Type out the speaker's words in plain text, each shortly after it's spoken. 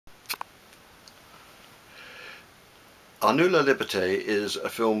Nous, Liberté is a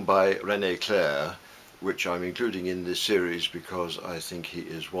film by Clair, which I'm including in this series because I think he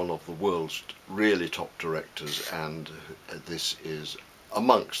is one of the world's really top directors, and this is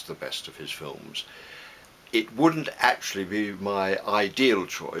amongst the best of his films. It wouldn't actually be my ideal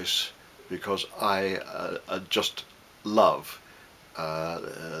choice because I just love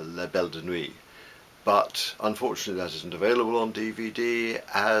La Belle de Nuit, but unfortunately that isn't available on DVD,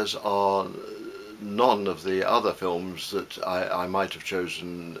 as are none of the other films that I might have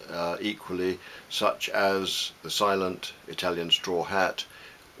chosen equally, such as the silent Italian Straw Hat,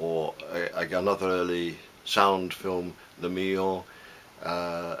 or another early sound film, Le Mio,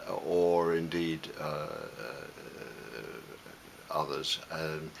 or indeed others.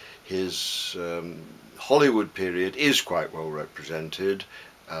 His Hollywood period is quite well represented,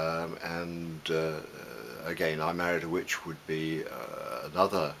 and again, I Married a Witch would be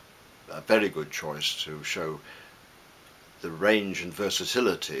another a very good choice to show the range and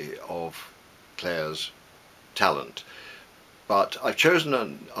versatility of Clair's talent. But I've chosen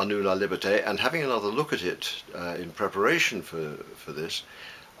Nous, Liberté, and having another look at it in preparation for this,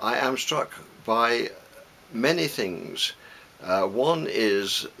 I am struck by many things. One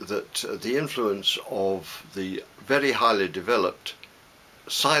is that the influence of the very highly developed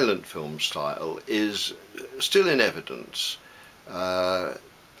silent film style is still in evidence.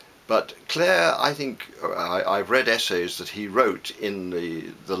 But Clair, I think, I've read essays that he wrote in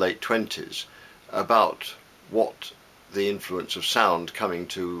the late 20s about what the influence of sound coming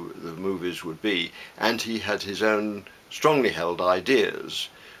to the movies would be, and he had his own strongly held ideas,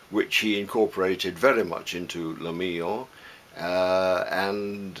 which he incorporated very much into Le Mio,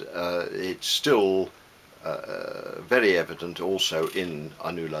 and it's still very evident also in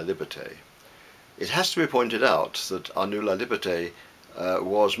Nous, Liberté. It has to be pointed out that Nous, Liberté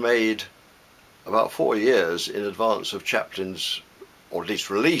was made about 4 years in advance of Chaplin's, or at least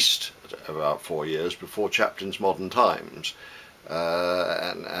released about 4 years before Chaplin's Modern Times,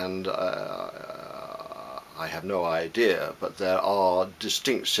 and I have no idea, but there are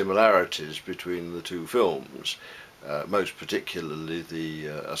distinct similarities between the two films, most particularly the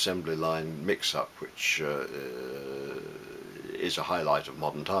assembly line mix-up, which is a highlight of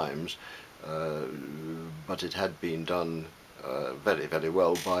Modern Times, but it had been done very, very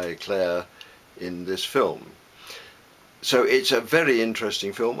well by Clair in this film. So it's a very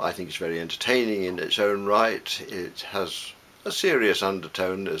interesting film. I think it's very entertaining in its own right. It has a serious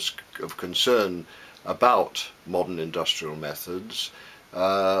undertone of concern about modern industrial methods,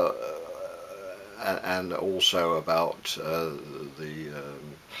 and also about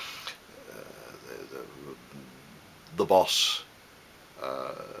the boss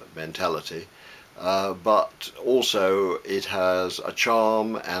mentality. But also it has a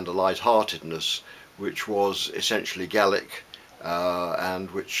charm and a light-heartedness which was essentially Gallic,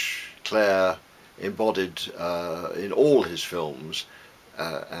 and which Clair embodied in all his films.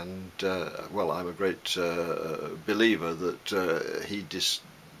 Well, I'm a great believer that he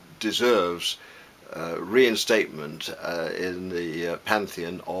deserves reinstatement in the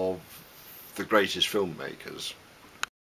pantheon of the greatest filmmakers.